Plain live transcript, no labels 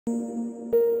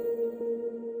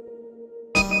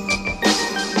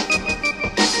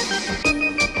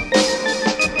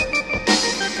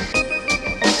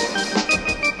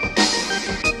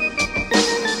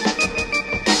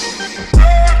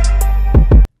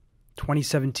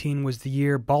2017 was the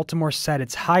year Baltimore set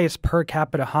its highest per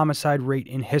capita homicide rate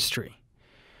in history.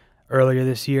 Earlier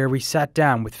this year, we sat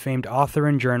down with famed author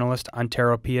and journalist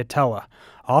Antero Pietila,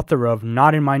 author of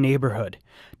Not in My Neighborhood,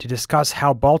 to discuss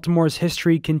how Baltimore's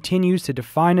history continues to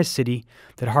define a city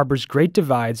that harbors great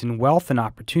divides in wealth and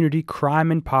opportunity,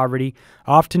 crime and poverty,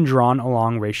 often drawn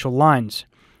along racial lines.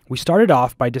 We started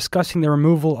off by discussing the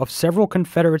removal of several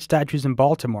Confederate statues in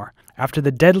Baltimore after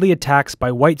the deadly attacks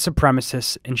by white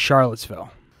supremacists in Charlottesville.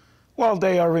 Well,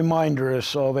 they are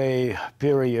reminders of a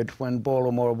period when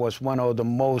Baltimore was one of the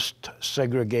most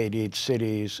segregated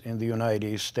cities in the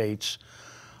United States,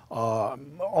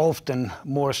 often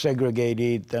more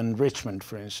segregated than Richmond,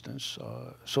 for instance.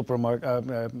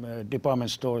 Department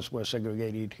stores were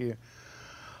segregated here.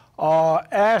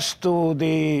 As to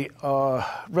the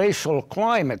racial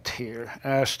climate here,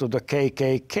 as to the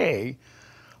KKK,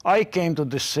 I came to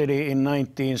the city in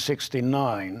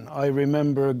 1969. I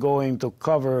remember going to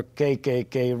cover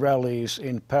KKK rallies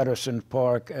in Patterson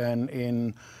Park and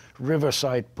in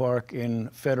Riverside Park in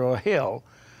Federal Hill.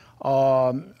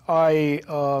 I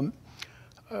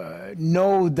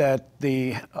know that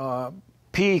the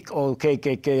peak of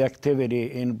KKK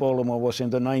activity in Baltimore was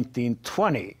in the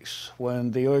 1920s,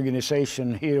 when the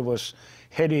organization here was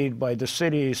headed by the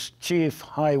city's chief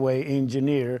highway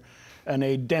engineer and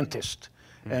a dentist.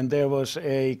 And there was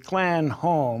a Klan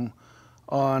home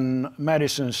on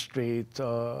Madison Street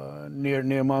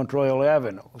near Mount Royal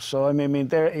Avenue. So I mean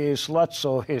there is lots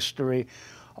of history.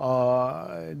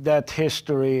 That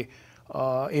history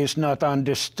is not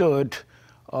understood.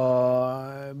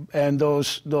 And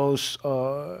those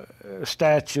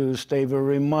statues, they were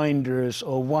reminders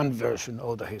of one version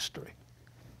of the history.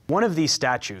 One of these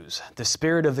statues, the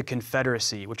Spirit of the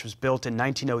Confederacy, which was built in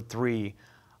 1903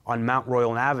 on Mount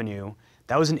Royal Avenue,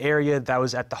 that was an area that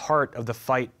was at the heart of the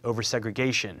fight over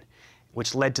segregation,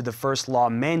 which led to the first law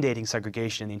mandating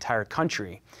segregation in the entire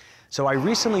country. So I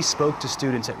recently spoke to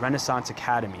students at Renaissance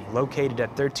Academy, located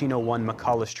at 1301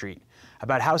 McCullough Street,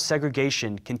 about how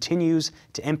segregation continues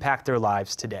to impact their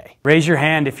lives today. Raise your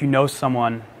hand if you know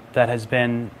someone that has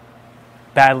been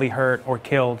badly hurt or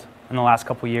killed in the last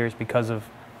couple of years because of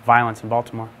violence in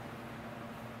Baltimore.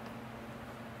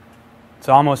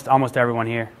 So almost everyone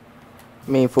here. I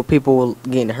mean, for people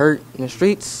getting hurt in the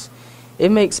streets, it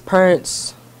makes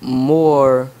parents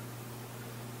more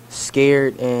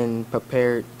scared and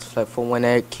prepared, like, for when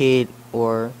their kid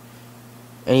or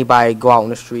anybody go out on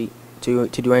the street to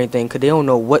do anything, because they don't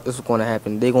know what is going to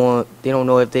happen. They don't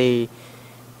know if they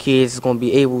kids is going to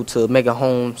be able to make it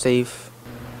home safe.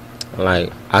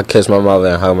 Like, I kiss my mother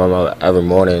and hug my mother every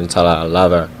morning and tell her I love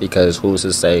her, because who's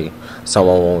to say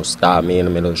someone won't stop me in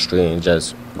the middle of the street and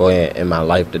just go ahead in my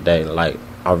life today. Like,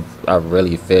 I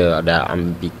really feel that I'm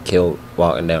going to be killed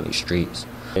walking down the streets.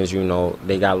 As you know,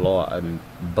 they got law and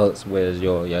books with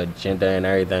your gender and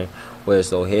everything. Whereas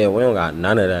so here, we don't got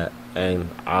none of that. And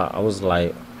I was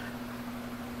like,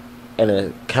 in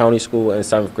a county school in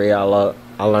 7th grade,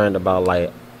 I learned about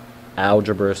like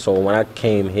algebra. So when I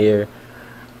came here,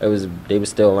 they were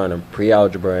still learning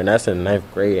pre-algebra, and that's in 9th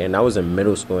grade, and I was in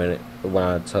middle school when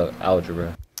I took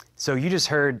algebra. So you just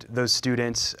heard those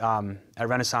students at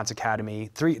Renaissance Academy.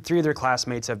 Three of their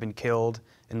classmates have been killed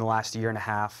in the last year and a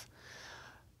half.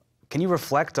 Can you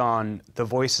reflect on the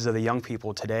voices of the young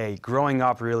people today, growing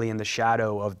up really in the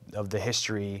shadow of the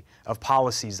history of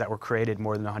policies that were created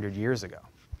more than 100 years ago?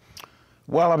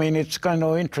 Well, I mean, it's kind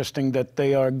of interesting that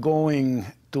they are going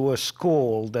to a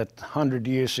school that 100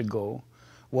 years ago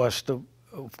was the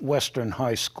Western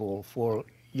High School for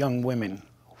young women,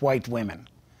 white women.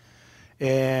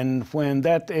 And when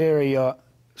that area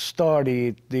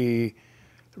started the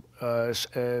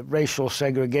racial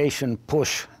segregation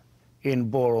push in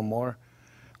Baltimore,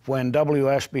 when W.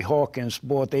 Ashby Hawkins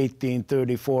bought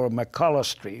 1834 McCullough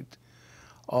Street,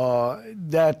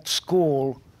 that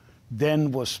school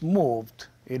then was moved.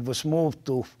 It was moved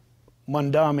to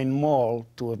Mondawmin Mall,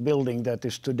 to a building that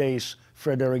is today's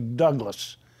Frederick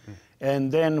Douglass.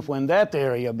 And then when that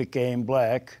area became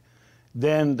black,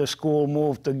 then the school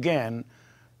moved again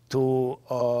to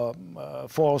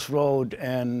Falls Road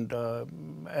and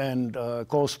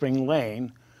Cold Spring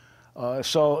Lane.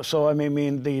 So I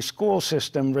mean, the school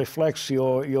system reflects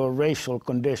your racial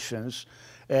conditions,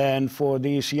 and for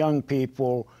these young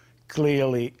people,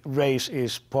 clearly race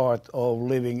is part of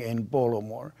living in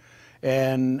Baltimore.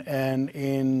 And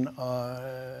in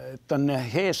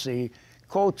Ta-Nehisi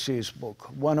Coates's book,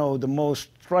 one of the most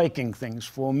striking things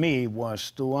for me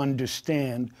was to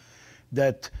understand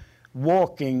that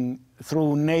walking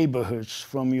through neighborhoods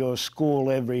from your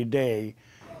school every day,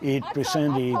 it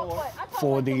presented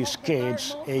for these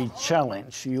kids a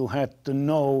challenge. You had to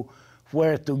know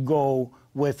where to go,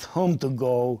 with whom to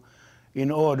go,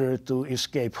 in order to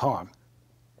escape harm.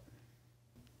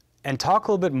 And talk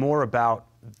a little bit more about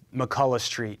McCullough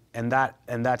Street and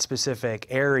that specific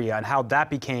area and how that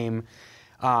became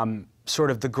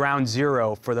sort of the ground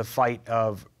zero for the fight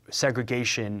of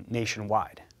segregation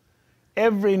nationwide.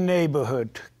 Every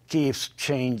neighborhood keeps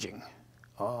changing.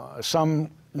 Some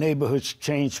neighborhoods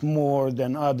change more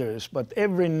than others, but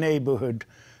every neighborhood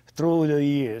through the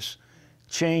years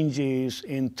changes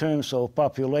in terms of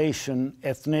population,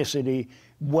 ethnicity,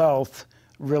 wealth,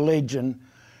 religion.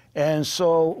 And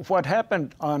so what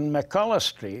happened on McCullough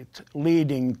Street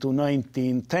leading to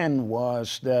 1910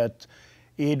 was that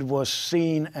it was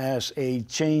seen as a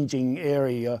changing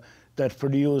area that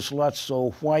produced lots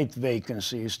of white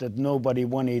vacancies that nobody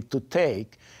wanted to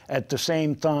take. At the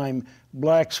same time,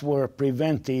 blacks were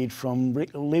prevented from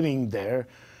living there.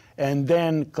 And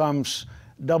then comes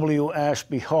W.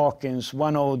 Ashby Hawkins,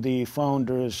 one of the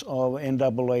founders of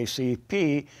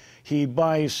NAACP. He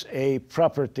buys a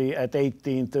property at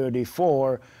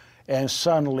 1834, and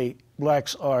suddenly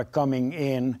blacks are coming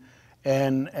in,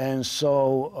 and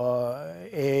so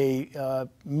a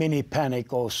mini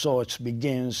panic of sorts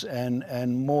begins,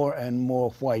 and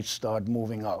more whites start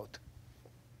moving out.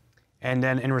 And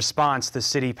then in response, the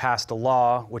city passed a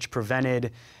law which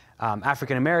prevented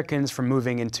African Americans from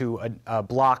moving into a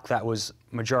block that was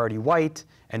majority white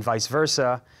and vice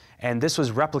versa, and this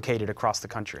was replicated across the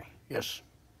country. Yes.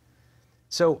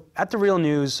 So at The Real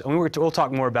News, and we'll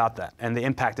talk more about that and the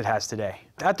impact it has today.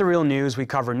 At The Real News, we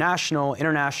cover national,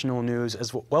 international news,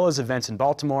 as well as events in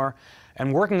Baltimore,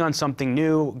 and working on something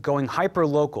new, going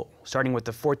hyper-local, starting with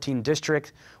the 14th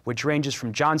District, which ranges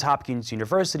from Johns Hopkins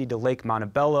University to Lake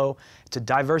Montebello. It's a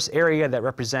diverse area that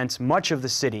represents much of the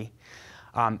city.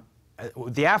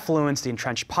 The affluence, the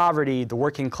entrenched poverty, the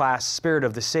working class spirit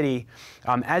of the city.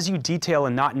 As you detail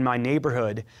in Not in My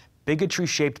Neighborhood, bigotry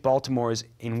shaped Baltimore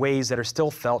in ways that are still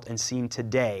felt and seen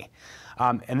today.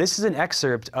 And this is an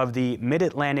excerpt of the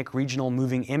Mid-Atlantic Regional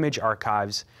Moving Image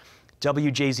Archives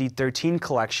WJZ 13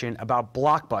 collection about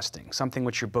blockbusting, something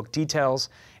which your book details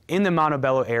in the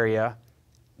Montebello area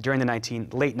during the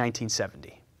late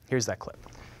 1970. Here's that clip.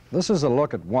 This is a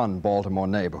look at one Baltimore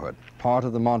neighborhood, part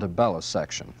of the Montebello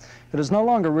section. It is no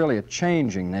longer really a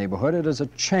changing neighborhood, it is a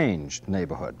changed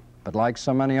neighborhood. But like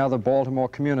so many other Baltimore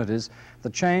communities, the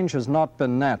change has not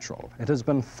been natural. It has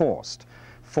been forced.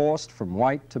 Forced from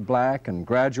white to black and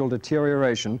gradual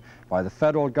deterioration by the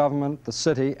federal government, the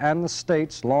city, and the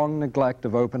state's long neglect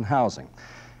of open housing.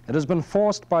 It has been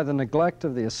forced by the neglect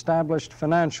of the established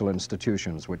financial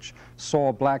institutions, which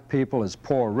saw black people as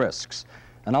poor risks.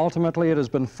 And ultimately, it has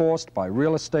been forced by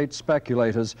real estate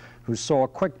speculators who saw a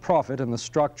quick profit in the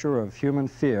structure of human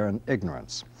fear and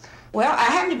ignorance. Well, I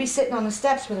happened to be sitting on the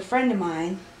steps with a friend of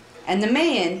mine, and the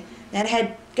man that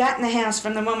had gotten the house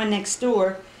from the woman next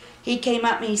door, he came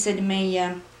up and he said to me,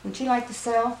 would you like to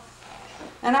sell?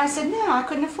 And I said, no, I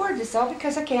couldn't afford to sell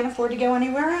because I can't afford to go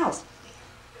anywhere else.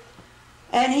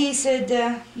 And he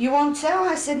said, you won't sell?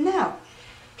 I said, no.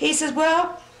 He says,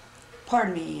 well,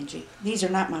 pardon me, Angie, these are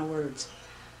not my words.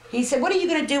 He said, what are you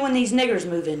going to do when these niggers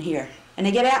move in here? And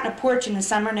they get out in the porch in the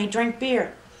summer and they drink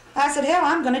beer. I said, hell,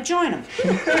 I'm going to join them.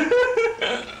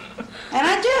 And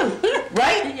I do,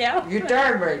 right? Yeah. You're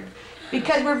darn right.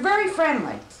 Because we're very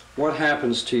friendly. What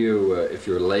happens to you if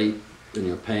you're late in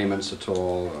your payments at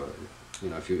all, or, you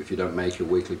know, if you don't make your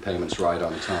weekly payments right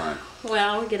on time?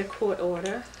 Well, we get a court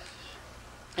order.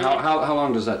 How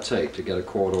long does that take to get a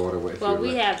court order? Well,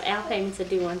 we have our payments are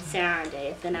due on Saturday.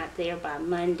 If they're not there by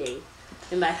Monday,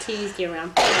 then by Tuesday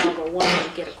around 12 or 1,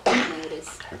 we get a court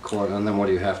notice. A court, and then what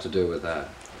do you have to do with that?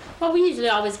 Well, we usually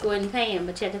always go ahead and pay them,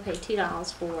 but you have to pay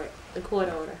 $2 for it, the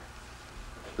court order.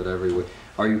 But every week.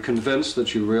 Are you convinced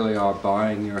that you really are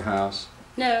buying your house?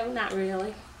 No, not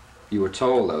really. You were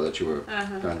told, though, that you were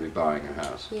going to be buying your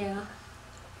house. Yeah.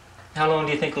 How long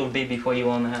do you think it will be before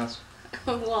you own the house?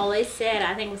 Well, they said,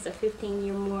 I think it was a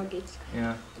 15-year mortgage.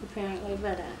 Yeah. Apparently,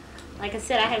 but like I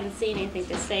said, I haven't seen anything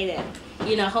to say that,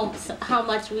 you know, how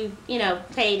much we've, you know,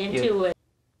 paid into it.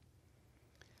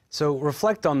 So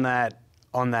reflect on that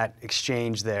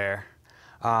exchange there.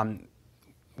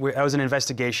 That was an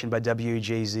investigation by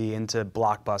WJZ into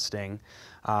blockbusting,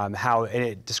 how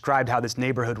it described how this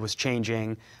neighborhood was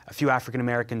changing. A few African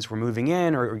Americans were moving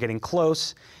in or getting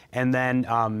close, and then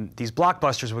these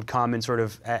blockbusters would come and sort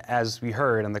of, as we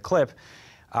heard on the clip,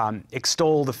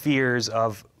 extol the fears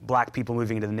of black people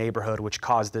moving into the neighborhood, which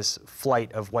caused this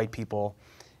flight of white people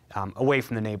away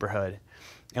from the neighborhood.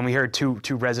 And we heard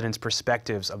two residents'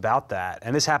 perspectives about that.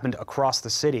 And this happened across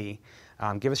the city.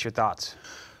 Give us your thoughts.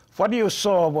 What you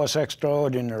saw was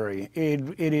extraordinary.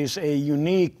 It is a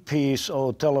unique piece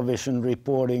of television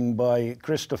reporting by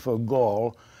Christopher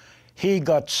Gall. He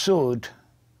got sued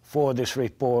for this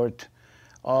report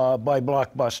by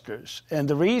Blockbusters. And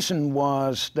the reason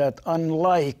was that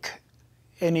unlike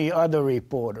any other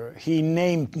reporter, he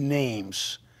named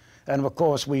names. And of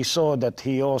course, we saw that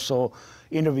he also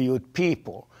interviewed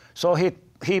people. So he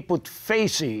put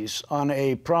faces on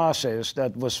a process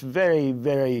that was very,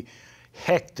 very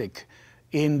hectic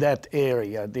in that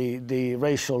area, the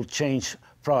racial change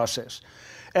process.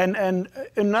 And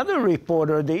another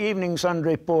reporter, the Evening Sun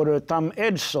reporter, Tom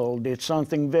Edsall, did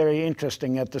something very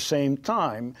interesting at the same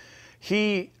time.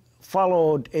 He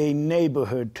followed a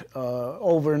neighborhood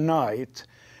overnight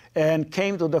and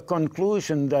came to the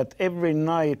conclusion that every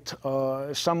night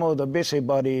some of the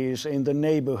busybodies in the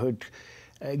neighborhood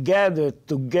gathered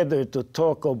together to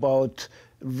talk about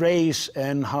race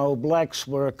and how blacks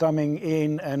were coming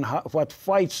in and what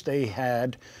fights they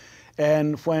had.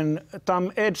 And when Tom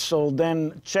Edsall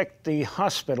then checked the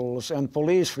hospitals and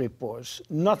police reports,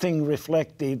 nothing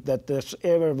reflected that there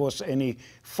ever was any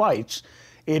fights.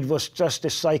 It was just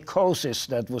a psychosis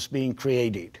that was being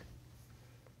created.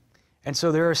 And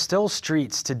so there are still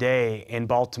streets today in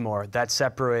Baltimore that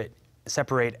separate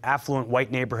affluent white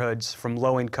neighborhoods from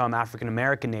low-income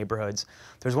African-American neighborhoods.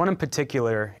 There's one in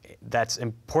particular that's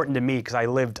important to me because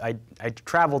I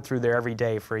traveled through there every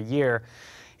day for a year.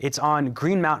 It's on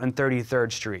Green Mountain and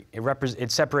 33rd Street.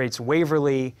 It separates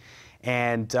Waverly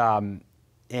and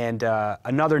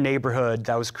another neighborhood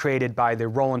that was created by the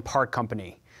Roland Park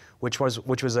Company, which was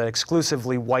an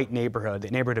exclusively white neighborhood, the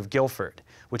neighborhood of Guilford,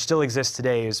 which still exists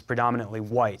today, is predominantly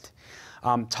white.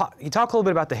 You talk a little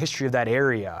bit about the history of that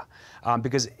area,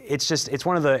 because it's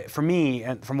one of the, for me,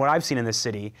 and from what I've seen in this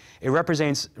city, it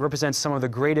represents some of the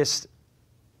greatest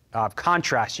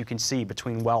contrasts you can see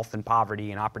between wealth and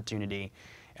poverty and opportunity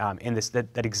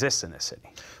that exists in this city.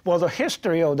 Well, the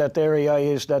history of that area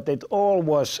is that it all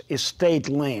was estate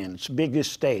lands, big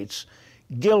estates.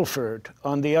 Guilford,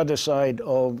 on the other side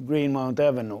of Greenmount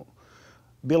Avenue,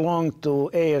 belonged to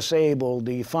A.S. Abel,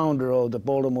 the founder of the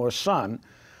Baltimore Sun.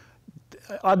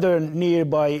 Other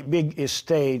nearby big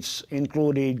estates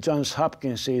included Johns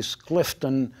Hopkins's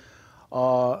Clifton,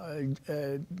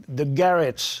 the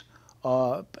Garrett's,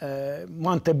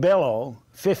 Montebello,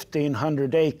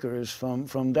 1,500 acres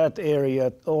from that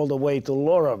area all the way to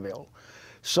Lauraville.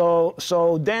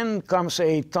 So then comes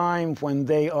a time when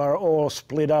they are all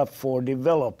split up for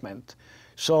development.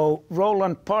 So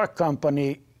Roland Park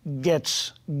Company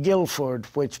gets Guilford,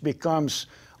 which becomes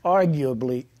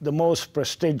arguably the most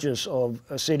prestigious of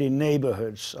city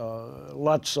neighborhoods,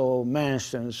 lots of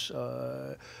mansions,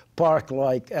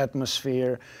 park-like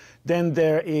atmosphere. Then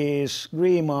there is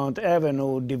Greenmount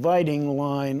Avenue dividing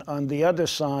line. On the other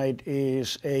side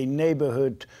is a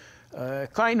neighborhood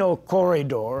kind of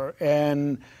corridor,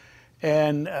 and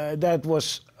that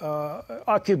was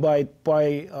occupied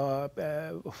by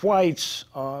whites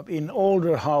in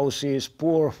older houses,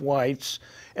 poor whites,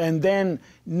 and then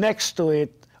next to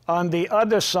it, on the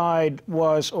other side,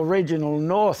 was original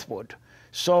Northwood.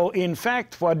 So in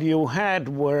fact, what you had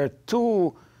were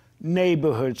two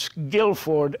neighborhoods,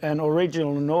 Guilford and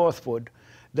original Northwood,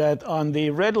 that on the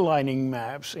redlining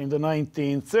maps in the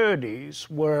 1930s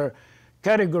were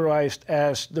categorized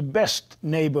as the best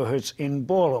neighborhoods in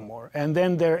Baltimore. And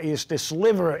then there is this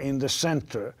sliver in the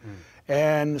center.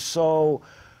 And so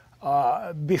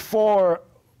before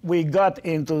we got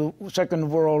into Second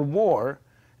World War,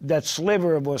 that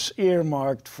sliver was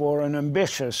earmarked for an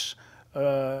ambitious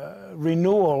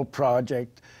renewal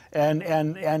project. And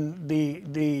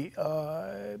the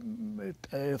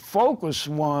focus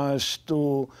was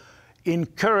to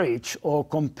encourage or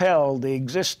compel the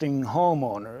existing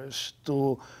homeowners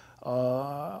to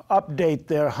update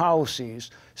their houses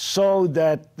so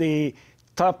that the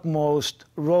topmost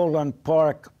Roland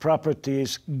Park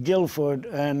properties, Guilford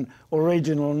and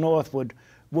original Northwood,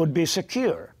 would be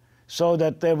secure, so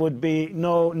that there would be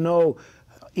no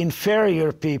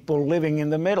inferior people living in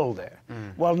the middle there.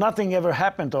 Well, nothing ever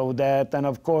happened of that, and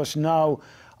of course now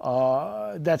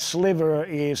that sliver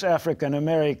is African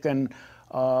American,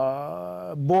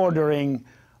 bordering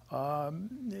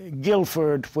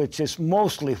Guilford, which is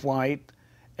mostly white,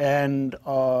 and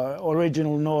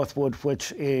original Northwood,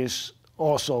 which is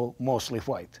also mostly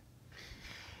white.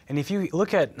 And if you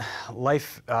look at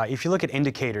if you look at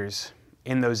indicators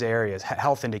in those areas,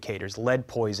 health indicators, lead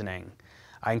poisoning,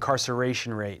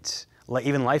 incarceration rates,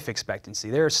 even life expectancy,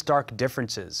 there are stark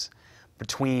differences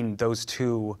between those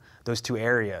two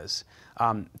areas.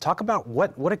 Talk about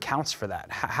what accounts for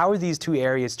that. How are these two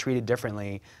areas treated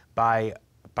differently by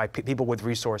by people with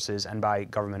resources and by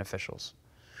government officials?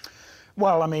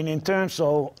 Well, I mean, in terms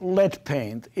of lead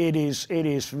paint, it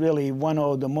is really one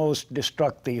of the most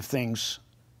destructive things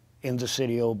in the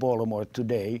city of Baltimore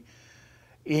today,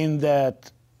 in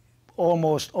that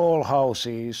almost all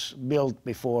houses built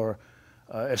before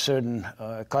a certain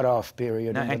cutoff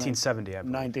period, 1970, I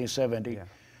believe. 1970, Yeah.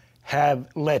 have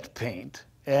lead paint.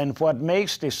 And what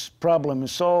makes this problem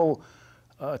so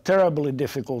terribly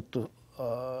difficult to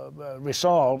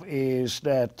resolve is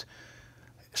that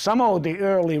some of the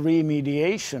early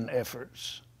remediation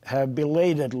efforts have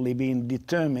belatedly been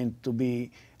determined to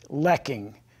be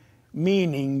lacking,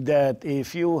 meaning that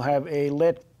if you have a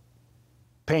lead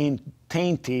paint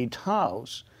tainted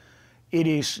house, it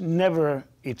is never,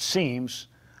 it seems,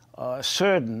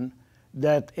 certain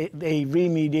that a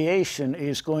remediation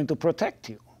is going to protect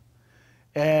you.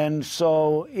 And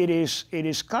so it is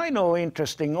kind of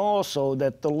interesting also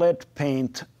that the lead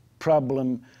paint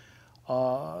problem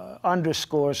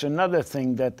underscores another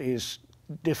thing that is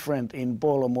different in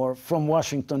Baltimore from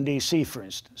Washington, D.C., for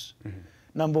instance. Mm-hmm.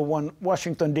 Number one,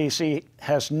 Washington, D.C.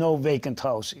 has no vacant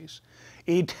houses.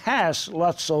 It has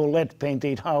lots of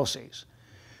lead-painted houses.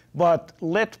 But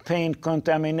lead paint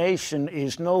contamination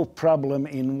is no problem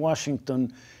in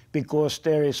Washington because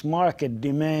there is market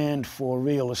demand for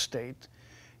real estate.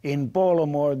 In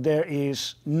Baltimore, there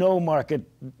is no market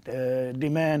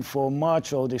demand for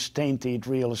much of this tainted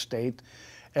real estate.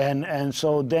 And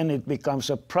so then it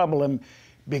becomes a problem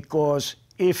because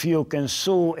if you can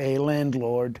sue a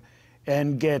landlord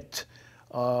and get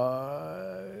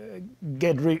an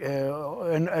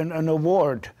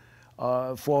award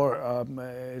for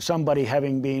somebody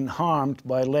having been harmed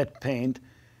by lead paint,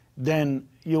 then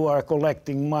you are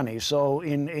collecting money. So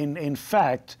in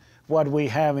fact, what we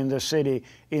have in the city,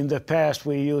 in the past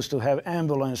we used to have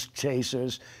ambulance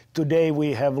chasers. Today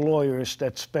we have lawyers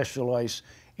that specialize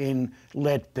in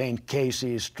lead paint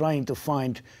cases, trying to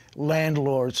find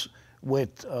landlords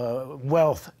with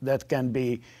wealth that can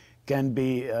be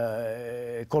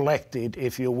collected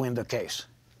if you win the case.